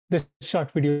This short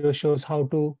video shows how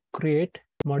to create,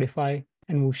 modify,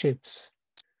 and move shapes.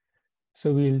 So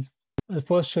I'll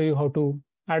first show you how to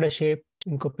add a shape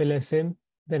in CoppeliaSim.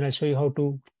 Then I'll show you how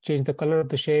to change the color of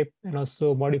the shape and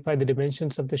also modify the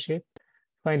dimensions of the shape.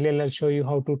 Finally, I'll show you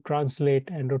how to translate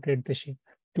and rotate the shape.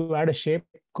 To add a shape,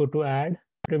 go to Add,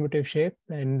 Primitive Shape.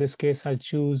 And in this case, I'll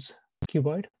choose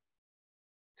cuboid.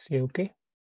 Say OK.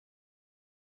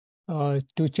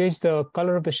 To change the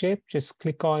color of the shape, just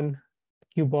click on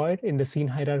cuboid in the scene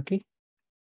hierarchy.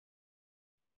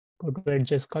 Go to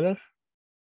Adjust Color.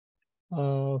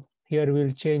 Here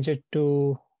we'll change it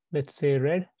to, let's say,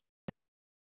 red.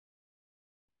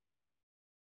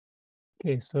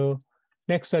 Okay, so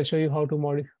next I'll show you how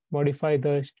to modify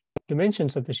the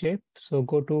dimensions of the shape. So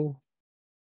go to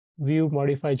View,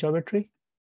 Modify Geometry.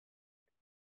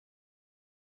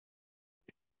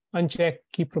 Uncheck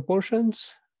Keep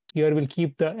Proportions. Here we'll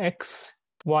keep the X,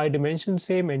 Y dimension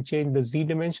same and change the Z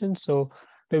dimension. So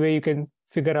the way you can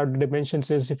figure out the dimensions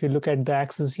is if you look at the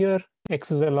axis here,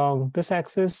 X is along this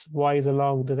axis, Y is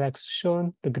along the axis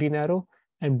shown, the green arrow,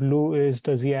 and blue is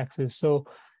the Z axis. So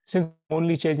since I'm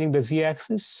only changing the Z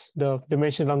axis, the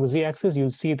dimension along the Z axis, you'll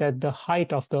see that the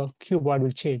height of the cuboid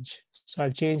will change. So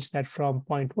I'll change that from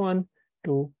 0.1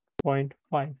 to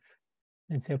 0.5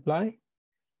 and say apply.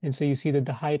 And so you see that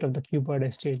the height of the cuboid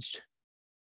has changed.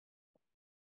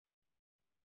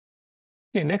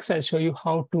 Okay, next I'll show you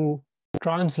how to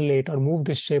translate or move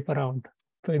this shape around.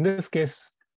 So in this case,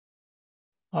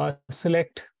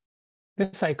 select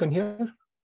this icon here.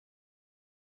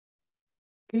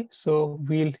 Okay, so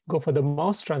we'll go for the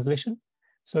mouse translation.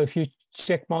 So if you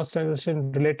check mouse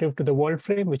translation relative to the world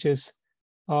frame, which is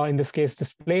in this case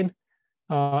this plane,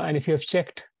 and if you have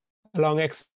checked along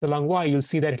X, along Y, you'll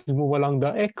see that it will move along the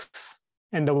X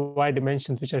and the Y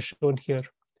dimensions, which are shown here.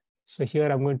 So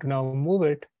here I'm going to now move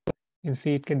it. You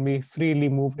see it can be freely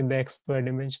moved in the X, Y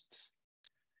dimensions.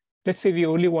 Let's say we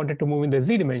only wanted to move in the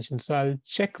Z dimension. So I'll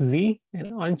check Z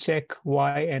and uncheck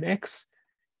Y and X.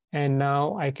 And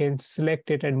now I can select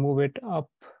it and move it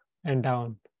up and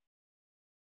down.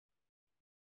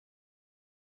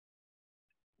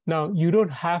 Now, you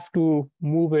don't have to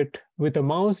move it with a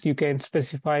mouse. You can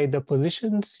specify the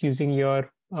positions using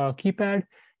your keypad.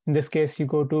 In this case, you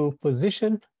go to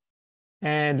Position.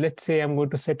 And let's say I'm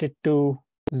going to set it to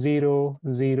 0,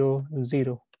 0,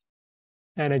 0.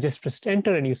 And I just pressed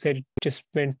Enter, and you said it just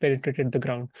penetrated the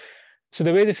ground. So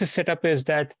the way this is set up is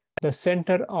that the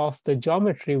center of the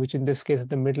geometry, which in this case is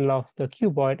the middle of the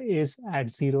cuboid, is at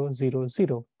 0, 0,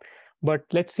 0. But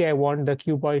let's say I want the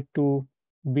cuboid to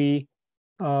be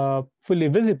fully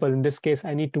visible. In this case,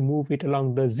 I need to move it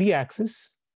along the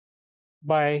Z-axis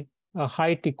by a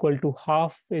height equal to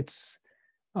half its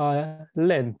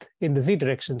length in the Z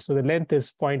direction. So the length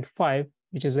is 0.5,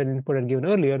 which is an input I'd given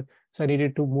earlier. So I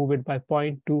needed to move it by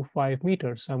 0.25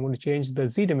 meters. So I'm going to change the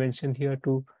Z dimension here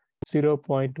to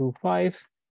 0.25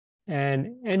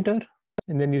 and enter.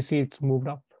 And then you see it's moved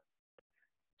up.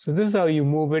 So this is how you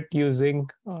move it using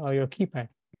your keypad.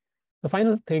 The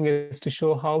final thing is to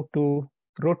show how to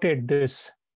rotate this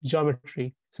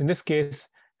geometry. So in this case,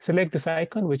 select this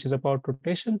icon, which is about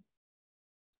rotation.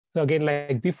 So again,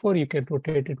 like before, you can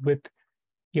rotate it with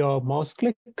your mouse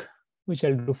click, which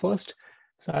I'll do first.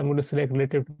 So I'm going to select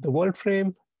relative to the world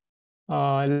frame.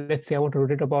 Let's say I want to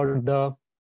rotate about the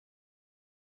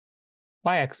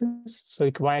y-axis.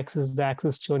 So y-axis is the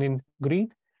axis shown in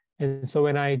green. And so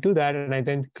when I do that and I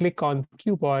then click on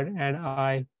cuboid and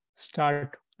I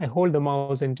hold the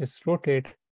mouse and just rotate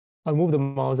or move the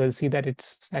mouse, I'll see that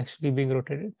it's actually being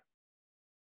rotated.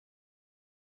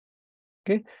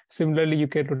 Okay. Similarly, you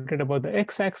can rotate about the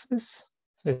x-axis.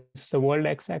 So it's the world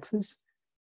x-axis.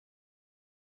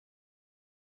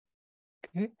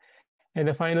 Okay. And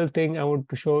the final thing I want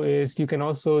to show is you can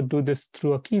also do this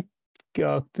through a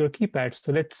keypad.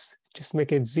 So let's just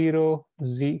make it 0,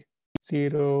 0,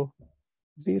 0,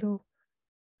 0.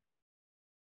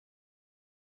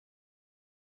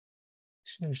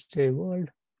 Should say world.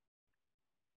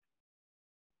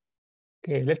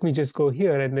 Okay, let me just go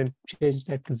here and then change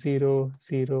that to 0,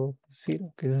 0,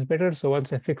 0. Okay, this is better. So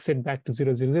once I fix it back to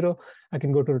 0, 0, 0, I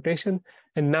can go to rotation.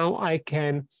 And now I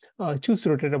can choose to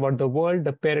rotate about the world,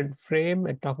 the parent frame,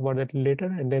 and talk about that later,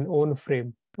 and then own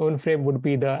frame. Own frame would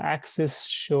be the axis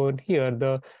shown here,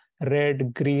 the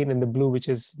red, green, and the blue, which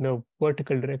is the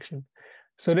vertical direction.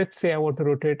 So let's say I want to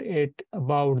rotate it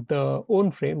about the own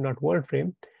frame, not world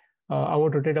frame. I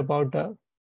want to rotate about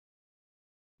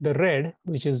the red,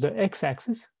 which is the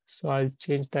x-axis. So I'll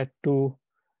change that to,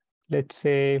 let's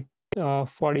say,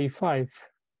 45.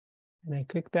 And I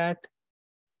click that.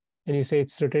 And you say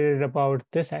it's rotated about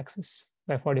this axis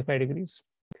by 45 degrees.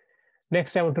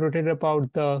 Next, I want to rotate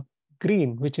about the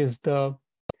green, which is the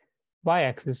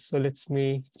y-axis. So let's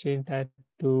me change that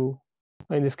to,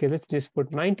 in this case, let's just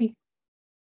put 90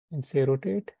 and say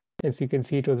rotate. As you can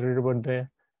see, it was rotated about the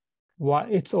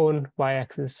its own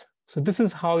y-axis. So this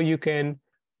is how you can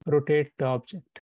rotate the object.